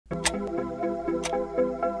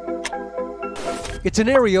It's an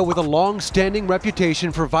area with a long-standing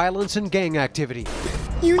reputation for violence and gang activity.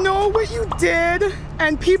 You know what you did,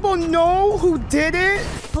 and people know who did it?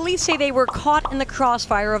 Police say they were caught in the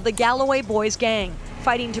crossfire of the Galloway Boys gang,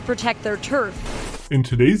 fighting to protect their turf. In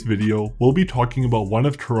today's video, we'll be talking about one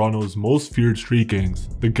of Toronto's most feared street gangs,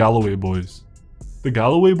 the Galloway Boys. The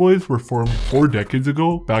Galloway Boys were formed 4 decades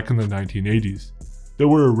ago back in the 1980s. They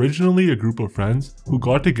were originally a group of friends who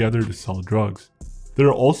got together to sell drugs. They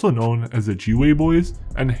are also known as the Galloway Boys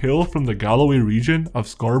and hail from the Galloway region of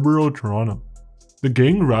Scarborough, Toronto. The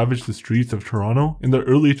gang ravaged the streets of Toronto in the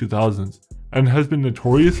early 2000s and has been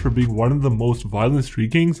notorious for being one of the most violent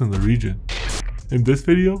street gangs in the region. In this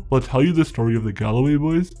video, we'll tell you the story of the Galloway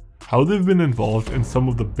Boys, how they've been involved in some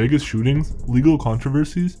of the biggest shootings, legal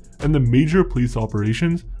controversies, and the major police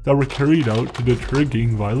operations that were carried out to deter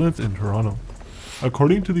gang violence in Toronto.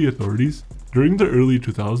 According to the authorities, during the early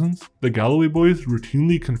 2000s, the Galloway Boys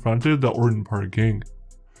routinely confronted the Orton Park gang.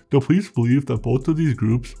 The police believed that both of these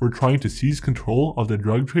groups were trying to seize control of the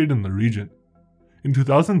drug trade in the region. In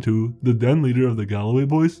 2002, the then leader of the Galloway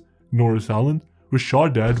Boys, Norris Allen, was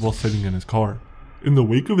shot dead while sitting in his car. In the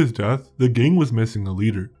wake of his death, the gang was missing a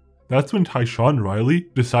leader. That's when Tyshan Riley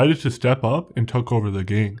decided to step up and took over the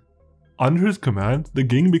gang. Under his command, the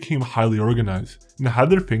gang became highly organized and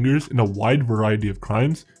had their fingers in a wide variety of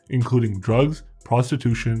crimes, including drugs,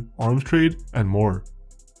 prostitution, arms trade, and more.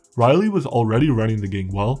 Riley was already running the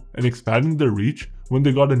gang well and expanding their reach when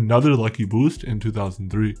they got another lucky boost in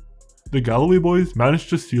 2003. The Galloway Boys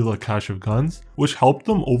managed to steal a cache of guns, which helped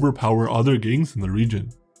them overpower other gangs in the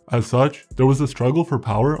region. As such, there was a struggle for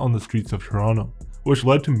power on the streets of Toronto, which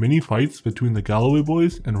led to many fights between the Galloway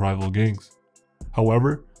Boys and rival gangs.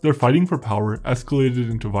 However, their fighting for power escalated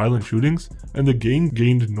into violent shootings, and the gang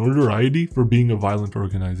gained notoriety for being a violent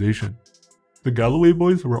organization. The Galloway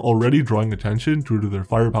Boys were already drawing attention due to their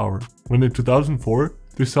firepower, when in 2004,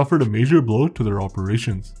 they suffered a major blow to their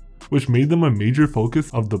operations, which made them a major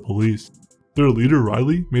focus of the police. Their leader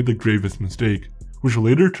Riley made the gravest mistake, which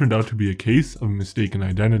later turned out to be a case of mistaken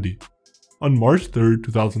identity. On March 3,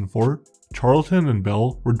 2004, Charlton and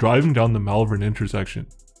Bell were driving down the Malvern intersection.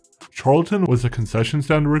 Charlton was a concession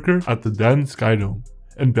stand worker at the then Sky Dome,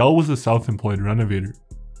 and Bell was a self-employed renovator.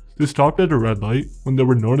 They stopped at a red light when they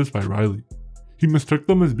were noticed by Riley. He mistook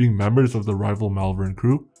them as being members of the rival Malvern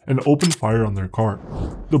Crew and opened fire on their car.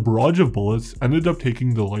 The barrage of bullets ended up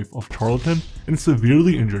taking the life of Charlton and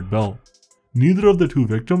severely injured Bell. Neither of the two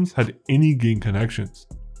victims had any gang connections.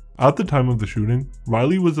 At the time of the shooting,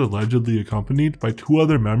 Riley was allegedly accompanied by 2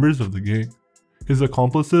 other members of the gang. His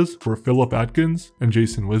accomplices were Philip Atkins and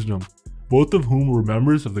Jason Wisdom, both of whom were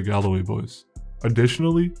members of the Galloway Boys.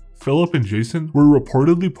 Additionally, Philip and Jason were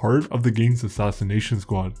reportedly part of the gang's assassination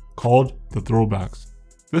squad, called the Throwbacks.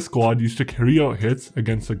 This squad used to carry out hits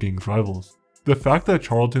against the gang's rivals. The fact that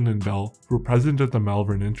Charlton and Bell were present at the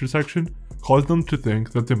Malvern intersection caused them to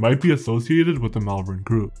think that they might be associated with the Malvern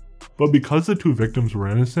Crew. But because the 2 victims were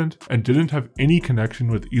innocent and didn't have any connection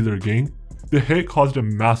with either gang, the hit caused a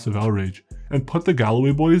massive outrage and put the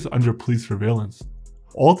Galloway Boys under police surveillance.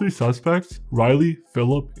 All 3 suspects, Riley,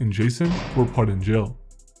 Philip, and Jason, were put in jail.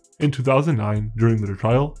 In 2009, during their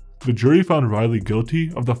trial, the jury found Riley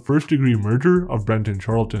guilty of the first-degree murder of Brenton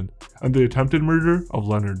Charlton and the attempted murder of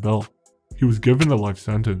Leonard Bell. He was given a life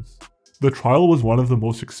sentence. The trial was one of the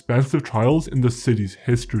most expensive trials in the city's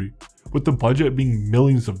history, with the budget being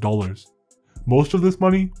millions of dollars. Most of this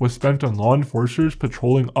money was spent on law enforcers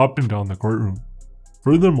patrolling up and down the courtroom.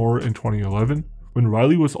 Furthermore, in 2011, when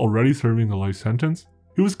Riley was already serving a life sentence,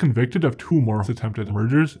 he was convicted of 2 more attempted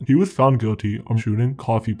murders. He was found guilty of shooting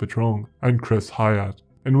Coffee Patron and Chris Hyatt,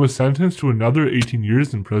 and was sentenced to another 18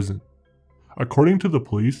 years in prison. According to the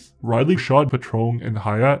police, Riley shot Patron and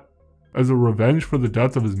Hyatt as a revenge for the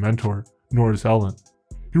death of his mentor, Norris Allen.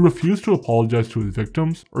 He refused to apologize to his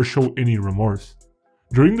victims or show any remorse.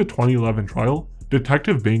 During the 2011 trial,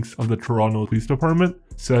 Detective Banks of the Toronto Police Department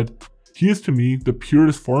said, "He is to me the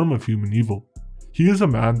purest form of human evil. He is a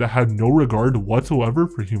man that had no regard whatsoever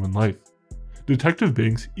for human life." Detective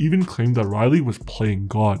Banks even claimed that Riley was playing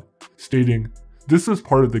God, stating, "This is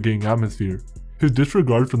part of the gang atmosphere, his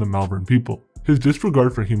disregard for the Malvern people, his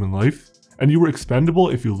disregard for human life, and you were expendable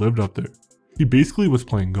if you lived up there." He basically was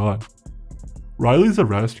playing God. Riley's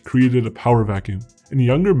arrest created a power vacuum, and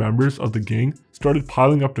younger members of the gang started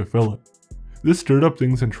piling up to fill it. This stirred up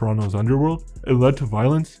things in Toronto's underworld and led to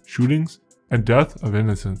violence, shootings, and death of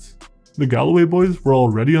innocents. The Galloway Boys were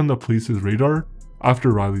already on the police's radar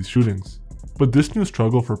after Riley's shootings, but this new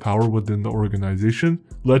struggle for power within the organization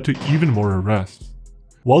led to even more arrests.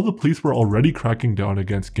 While the police were already cracking down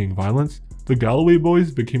against gang violence, the Galloway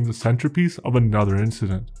Boys became the centerpiece of another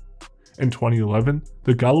incident. In 2011,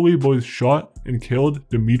 the Galloway Boys shot and killed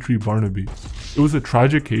Dimitri Barnaby. It was a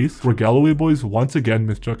tragic case where Galloway Boys once again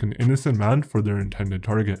mistook an innocent man for their intended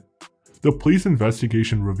target. The police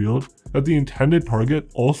investigation revealed that the intended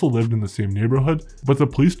target also lived in the same neighborhood, but the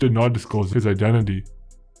police did not disclose his identity.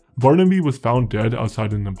 Barnaby was found dead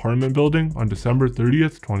outside an apartment building on December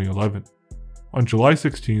 30th, 2011. On July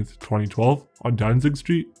 16th, 2012, on Danzig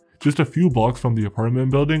Street, just a few blocks from the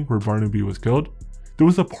apartment building where Barnaby was killed, there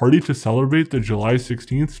was a party to celebrate the July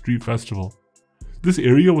 16th Street Festival. This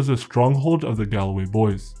area was a stronghold of the Galloway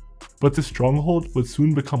Boys, but this stronghold would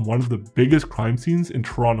soon become one of the biggest crime scenes in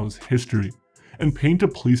Toronto's history, and paint a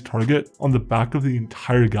police target on the back of the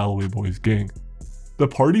entire Galloway Boys gang. The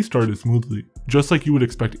party started smoothly, just like you would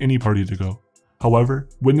expect any party to go. However,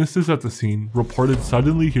 witnesses at the scene reported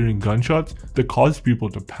suddenly hearing gunshots that caused people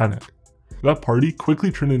to panic. That party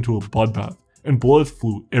quickly turned into a bloodbath, and bullets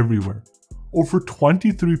flew everywhere. Over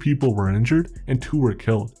 23 people were injured and 2 were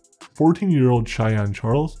killed, 14-year-old Cheyenne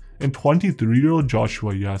Charles and 23-year-old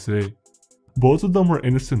Joshua Yassé. Both of them were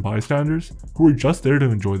innocent bystanders who were just there to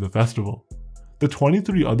enjoy the festival. The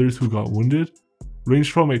 23 others who got wounded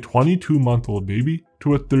ranged from a 22-month-old baby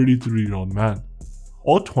to a 33-year-old man.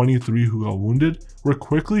 All 23 who got wounded were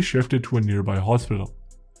quickly shifted to a nearby hospital.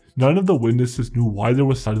 None of the witnesses knew why there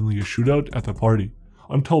was suddenly a shootout at the party,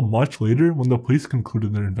 until much later when the police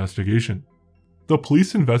concluded their investigation. The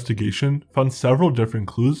police investigation found several different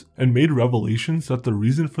clues and made revelations that the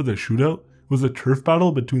reason for the shootout was a turf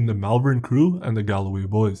battle between the Malvern Crew and the Galloway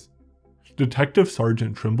Boys. Detective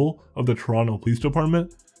Sergeant Trimble of the Toronto Police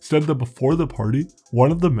Department said that before the party,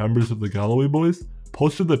 one of the members of the Galloway Boys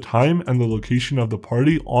posted the time and the location of the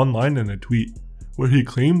party online in a tweet, where he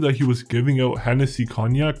claimed that he was giving out Hennessy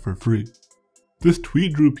cognac for free. This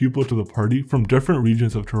tweet drew people to the party from different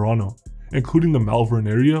regions of Toronto, including the Malvern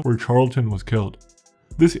area where Charlton was killed.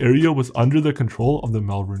 This area was under the control of the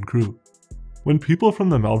Malvern Crew. When people from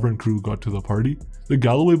the Malvern Crew got to the party, the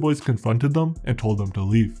Galloway Boys confronted them and told them to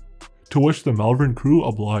leave, to which the Malvern Crew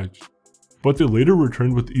obliged. But they later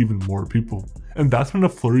returned with even more people, and that's when a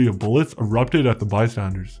flurry of bullets erupted at the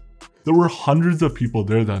bystanders. There were hundreds of people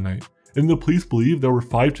there that night, and the police believe there were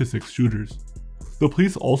 5 to 6 shooters. The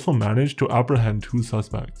police also managed to apprehend 2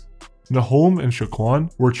 suspects. Nahom and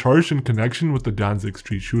Shaquan were charged in connection with the Danzig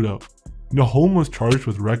Street Shootout. Nahom was charged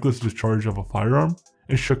with reckless discharge of a firearm,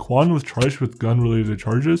 and Shaquan was charged with gun-related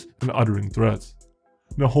charges and uttering threats.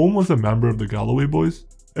 Nahom was a member of the Galloway Boys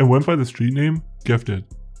and went by the street name Gifted.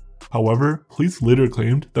 However, police later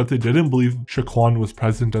claimed that they didn't believe Shaquan was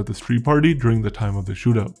present at the street party during the time of the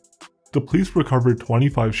shootout. The police recovered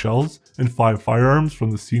 25 shells and 5 firearms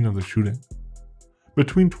from the scene of the shooting.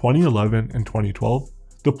 Between 2011 and 2012,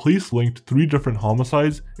 the police linked 3 different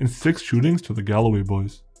homicides and 6 shootings to the Galloway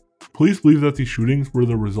Boys. Police believe that these shootings were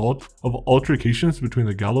the result of altercations between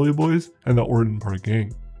the Galloway Boys and the Orton Park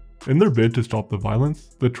gang. In their bid to stop the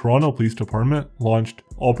violence, the Toronto Police Department launched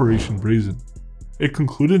Operation Brazen. It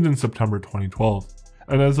concluded in September 2012,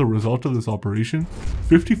 and as a result of this operation,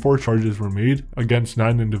 54 charges were made against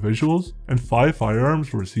 9 individuals and 5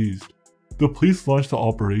 firearms were seized. The police launched the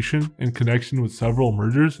operation in connection with several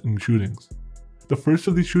murders and shootings. The first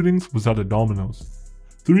of these shootings was at a Domino's.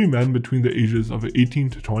 3 men between the ages of 18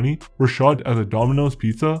 to 20 were shot at a Domino's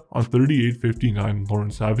Pizza on 3859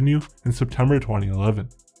 Lawrence Avenue in September 2011.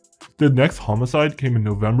 The next homicide came in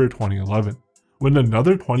November 2011, when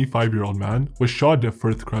another 25-year-old man was shot at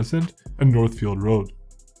Firth Crescent and Northfield Road.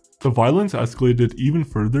 The violence escalated even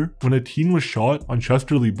further when a teen was shot on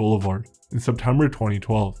Chesterley Boulevard in September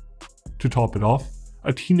 2012. To top it off,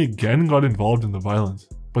 a teen again got involved in the violence,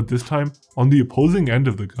 but this time on the opposing end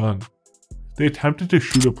of the gun. They attempted to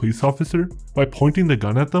shoot a police officer by pointing the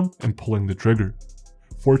gun at them and pulling the trigger.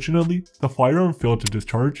 Fortunately, the firearm failed to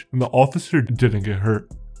discharge and the officer didn't get hurt.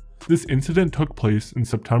 This incident took place in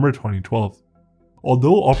September 2012.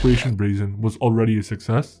 Although Operation Brazen was already a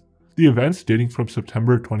success, the events dating from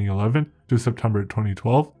September 2011 to September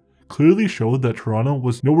 2012 clearly showed that Toronto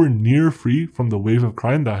was nowhere near free from the wave of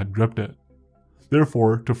crime that had gripped it.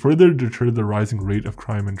 Therefore, to further deter the rising rate of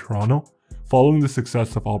crime in Toronto, following the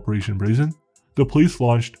success of Operation Brazen, the police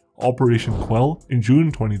launched Operation Quell in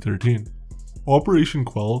June 2013. Operation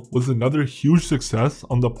Quell was another huge success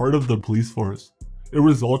on the part of the police force. It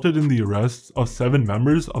resulted in the arrests of 7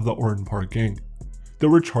 members of the Orton Park gang. They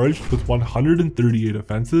were charged with 138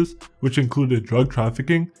 offenses, which included drug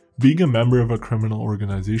trafficking, being a member of a criminal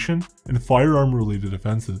organization, and firearm-related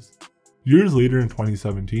offenses. Years later in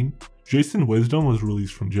 2017, Jason Wisdom was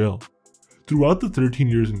released from jail. Throughout the 13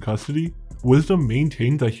 years in custody, Wisdom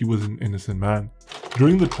maintained that he was an innocent man.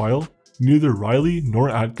 During the trial, neither Riley nor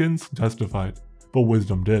Atkins testified, but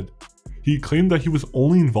Wisdom did. He claimed that he was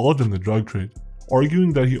only involved in the drug trade,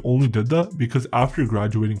 arguing that he only did that because after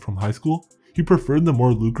graduating from high school, he preferred the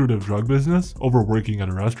more lucrative drug business over working at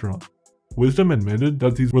a restaurant. Wisdom admitted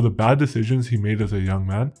that these were the bad decisions he made as a young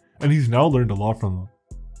man, and he's now learned a lot from them.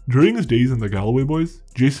 During his days in the Galloway Boys,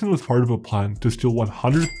 Jason was part of a plan to steal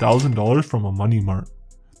 $100,000 from a money mart.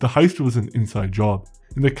 The heist was an inside job,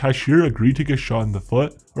 and the cashier agreed to get shot in the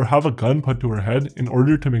foot or have a gun put to her head in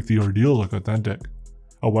order to make the ordeal look authentic.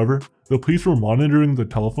 However, the police were monitoring the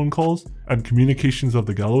telephone calls and communications of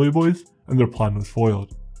the Galloway Boys, and their plan was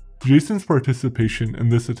foiled. Jason's participation in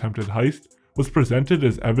this attempted heist was presented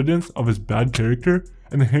as evidence of his bad character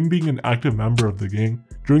and him being an active member of the gang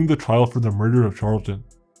during the trial for the murder of Charlton.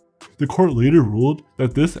 The court later ruled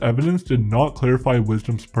that this evidence did not clarify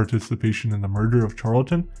Wisdom's participation in the murder of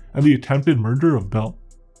Charlton and the attempted murder of Bell.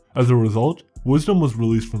 As a result, Wisdom was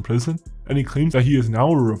released from prison, and he claims that he is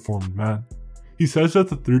now a reformed man. He says that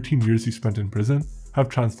the 13 years he spent in prison have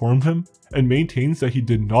transformed him, and maintains that he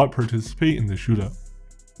did not participate in the shootout.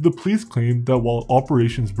 The police claim that while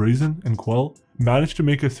Operations Brazen and Quell managed to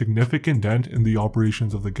make a significant dent in the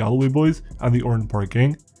operations of the Galloway Boys and the Orton Park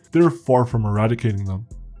gang, they are far from eradicating them.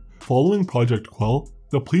 Following Project Quell,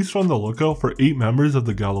 the police are on the lookout for 8 members of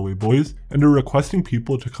the Galloway Boys and are requesting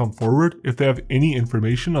people to come forward if they have any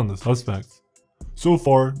information on the suspects. So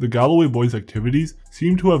far, the Galloway Boys' activities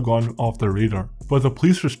seem to have gone off the radar, but the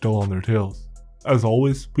police are still on their tails. As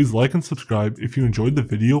always, please like and subscribe if you enjoyed the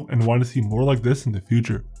video and want to see more like this in the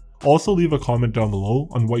future. Also leave a comment down below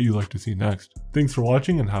on what you'd like to see next. Thanks for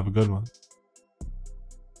watching and have a good one.